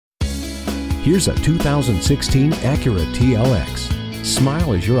Here's a 2016 Acura TLX.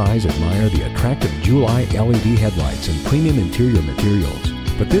 Smile as your eyes admire the attractive jewel-eye LED headlights and premium interior materials.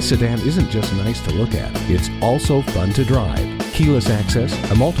 But this sedan isn't just nice to look at, it's also fun to drive. Keyless access,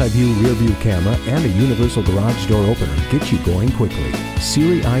 a multi-view rear-view camera, and a universal garage door opener get you going quickly.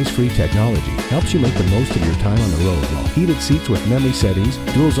 Siri Eyes-Free technology helps you make the most of your time on the road, while heated seats with memory settings,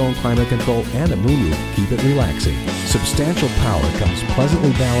 dual-zone climate control, and a moonroof keep it relaxing. Substantial power comes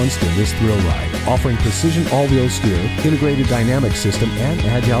pleasantly balanced in this thrill ride, offering precision all-wheel steer, integrated dynamic system, and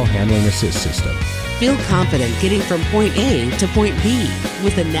agile handling assist system. Feel confident getting from point A to point B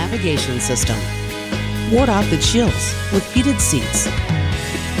with a navigation system. Ward off the chills with heated seats.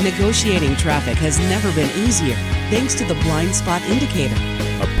 Negotiating traffic has never been easier thanks to the blind spot indicator.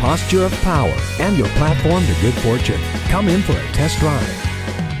 A posture of power and your platform to good fortune. Come in for a test drive.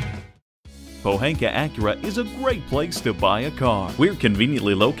 Pohanka Acura is a great place to buy a car. We're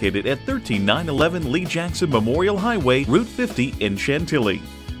conveniently located at 13911 Lee Jackson Memorial Highway, Route 50 in Chantilly.